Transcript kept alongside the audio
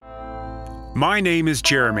My name is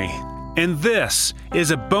Jeremy, and this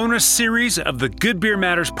is a bonus series of the Good Beer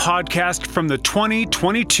Matters podcast from the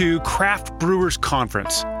 2022 Craft Brewers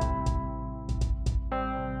Conference.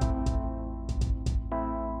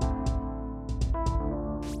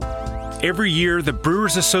 Every year, the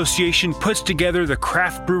Brewers Association puts together the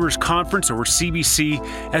Craft Brewers Conference, or CBC,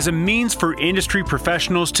 as a means for industry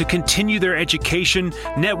professionals to continue their education,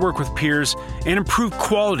 network with peers, and improve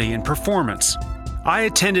quality and performance. I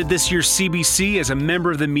attended this year's CBC as a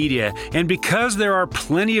member of the media, and because there are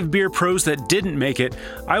plenty of beer pros that didn't make it,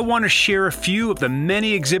 I want to share a few of the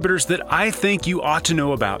many exhibitors that I think you ought to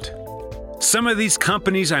know about. Some of these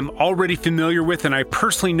companies I'm already familiar with, and I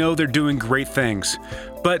personally know they're doing great things.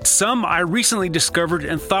 But some I recently discovered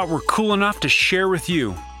and thought were cool enough to share with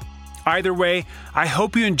you. Either way, I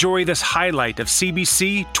hope you enjoy this highlight of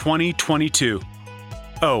CBC 2022.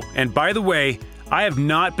 Oh, and by the way, I have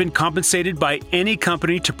not been compensated by any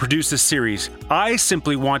company to produce this series. I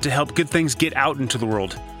simply want to help good things get out into the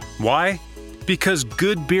world. Why? Because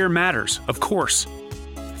good beer matters, of course.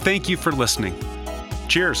 Thank you for listening.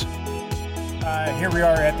 Cheers. Here we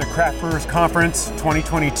are at the Craft Brewers Conference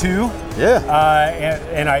 2022.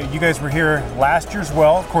 Yeah. You guys were here last year as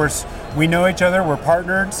well. Of course, we know each other. We're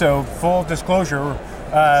partnered. So full disclosure,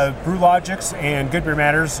 BrewLogix and Good Beer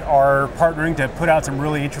Matters are partnering to put out some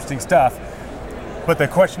really interesting stuff. But the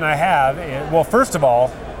question I have is, well, first of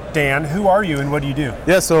all, Dan, who are you and what do you do?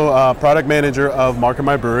 Yeah, so product manager of Market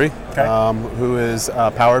My Brewery, okay. Who is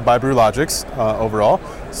powered by BrewLogix overall.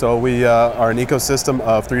 So we are an ecosystem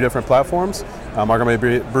of 3 different platforms, Market My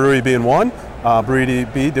Brewery being one,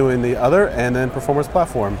 BrewDB doing the other, and then Performance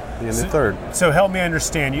Platform being the third. So help me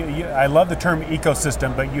understand. I love the term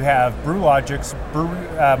ecosystem, but you have BrewLogix,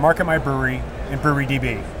 Market My Brewery, and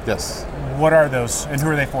BrewDB. Yes. What are those, and who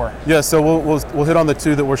are they for? Yeah, so we'll hit on the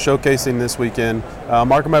 2 that we're showcasing this weekend.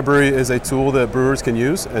 Market My Brewery is a tool that brewers can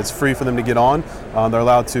use. It's free for them to get on. They're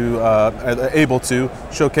allowed to, able to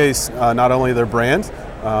showcase not only their brand,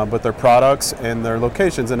 but their products and their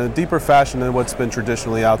locations in a deeper fashion than what's been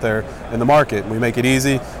traditionally out there in the market. We make it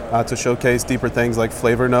easy to showcase deeper things like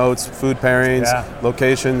flavor notes, food pairings,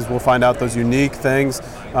 locations. We'll find out those unique things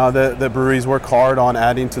that breweries work hard on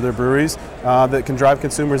adding to their breweries that can drive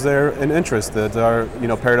consumers there and interest that are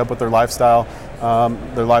paired up with their lifestyle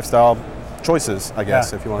choices, I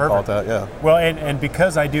guess, if you want to call it that. Yeah. Well, and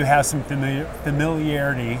because I do have some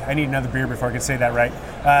familiarity, I need another beer before I can say that right.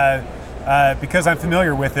 Because I'm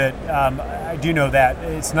familiar with it, I do know that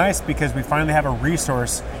it's nice because we finally have a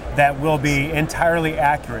resource that will be entirely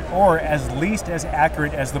accurate, or as least as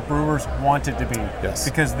accurate as the brewers want it to be. Yes.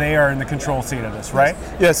 Because they are in the control seat of this, right?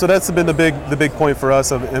 Yeah. So that's been the big point for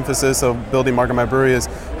us of emphasis of building Market My Brewery is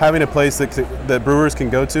having a place that brewers can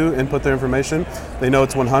go to, input their information. They know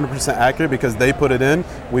it's 100% accurate because they put it in.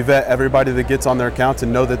 We vet everybody that gets on their account to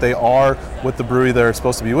know that they are with the brewery they're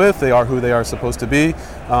supposed to be with. They are who they are supposed to be.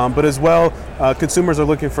 But as well, consumers are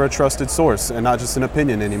looking for a trusted source and not just an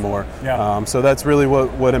opinion anymore. Yeah. So that's really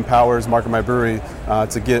what empowers Market My Brewery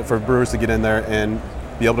for brewers to get in there and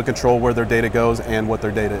be able to control where their data goes and what their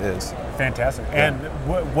data is. Fantastic. Yeah.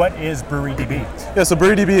 And what is BrewDB? Yeah, so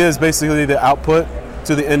BrewDB is basically the output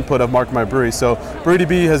to the input of Market My Brewery. So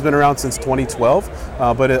BrewDB has been around since 2012,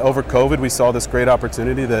 but over COVID we saw this great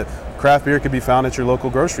opportunity that craft beer could be found at your local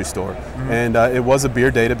grocery store. Mm-hmm. And it was a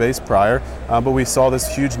beer database prior, but we saw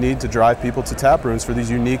this huge need to drive people to tap rooms for these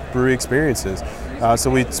unique brewery experiences. So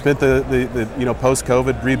we spent the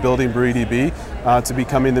post-COVID rebuilding BrewDB to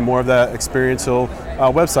becoming more of that experiential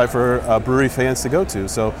website for brewery fans to go to.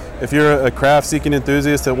 So if you're a craft seeking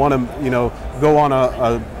enthusiast that want to go on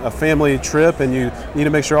a family trip and you need to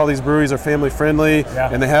make sure all these breweries are family friendly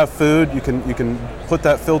and they have food, you can put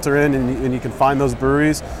that filter in and you can find those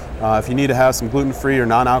breweries. If you need to have some gluten-free or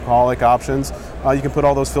non-alcoholic options, you can put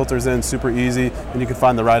all those filters in super easy and you can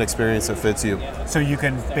find the right experience that fits you. So you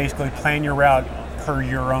can basically plan your route per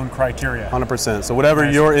your own criteria. 100%. So whatever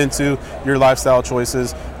you're into, your lifestyle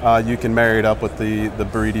choices, you can marry it up with the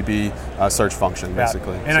BrewDB search function,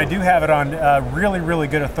 basically. And I do have it on really, really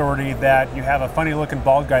good authority that you have a funny-looking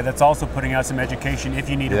bald guy that's also putting out some education if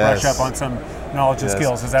you need to brush up on some knowledge and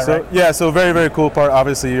skills. Is that right? Yeah, so very, very cool part.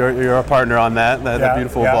 Obviously, you're a partner on that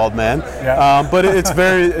beautiful bald man. Yeah. But it's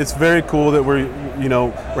very cool that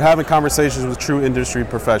we're having conversations with true industry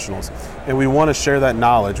professionals, and we want to share that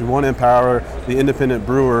knowledge. We want to empower the independent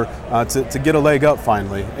brewer to get a leg up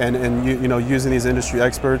finally, and using these industry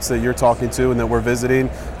experts that you're talking to and that we're visiting,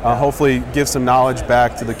 hopefully give some knowledge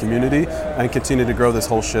back to the community and continue to grow this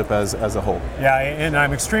whole ship as a whole. Yeah, and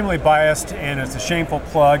I'm extremely biased, and it's a shameful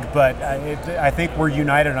plug, but I think we're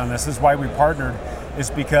united on this. This is why we partnered,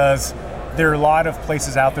 is because there are a lot of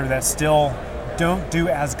places out there that still don't do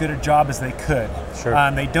as good a job as they could.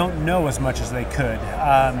 Sure. They don't know as much as they could.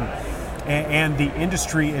 And the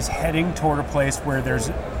industry is heading toward a place where there's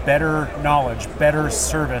better knowledge, better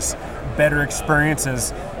service, better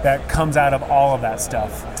experiences that comes out of all of that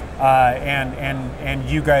stuff. And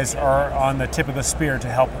you guys are on the tip of the spear to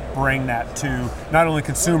help bring that to not only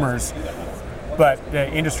consumers, but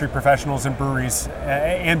industry professionals and breweries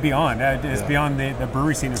and beyond. It's beyond the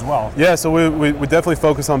brewery scene as well. Yeah, so we definitely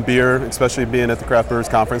focus on beer, especially being at the Craft Brewers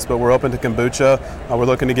Conference, but we're open to kombucha. We're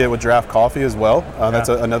looking to get with draft coffee as well. That's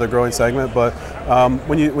another growing segment. But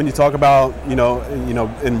when you talk about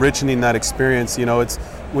enriching that experience, it's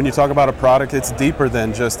when you talk about a product, it's deeper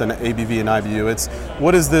than just an ABV and IBU. It's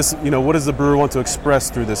what does the brewer want to express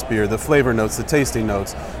through this beer, the flavor notes, the tasting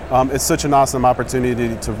notes. It's such an awesome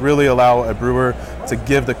opportunity to really allow a brewer to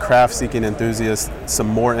give the craft-seeking enthusiast some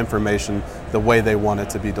more information the way they want it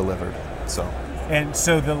to be delivered. And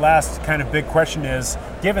so the last kind of big question is,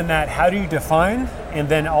 given that, how do you define, and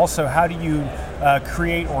then also how do you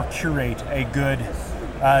create or curate a good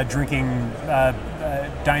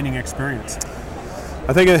dining experience?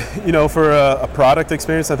 I think for a product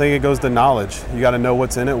experience, I think it goes to knowledge. You got to know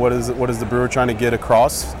what's in it. What is the brewer trying to get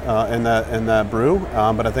across in that brew?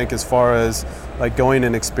 But I think as far as like going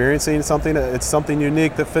and experiencing something, it's something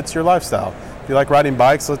unique that fits your lifestyle. If you like riding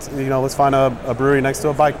bikes, let's find a brewery next to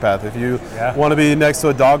a bike path. If you want to be next to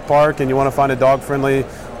a dog park and you want to find a dog-friendly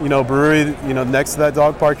brewery next to that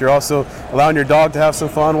dog park, you're also allowing your dog to have some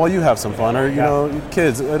fun while you have some fun, or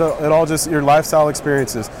kids. It all just your lifestyle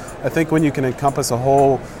experiences. I think when you can encompass a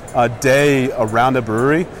whole day around a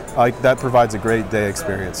brewery, that provides a great day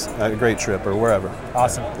experience, a great trip, or wherever.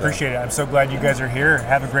 Awesome. Appreciate it. I'm so glad you guys are here.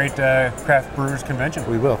 Have a great Craft Brewers Convention.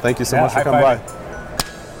 We will. Thank you so much for coming by.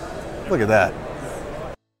 Look at that.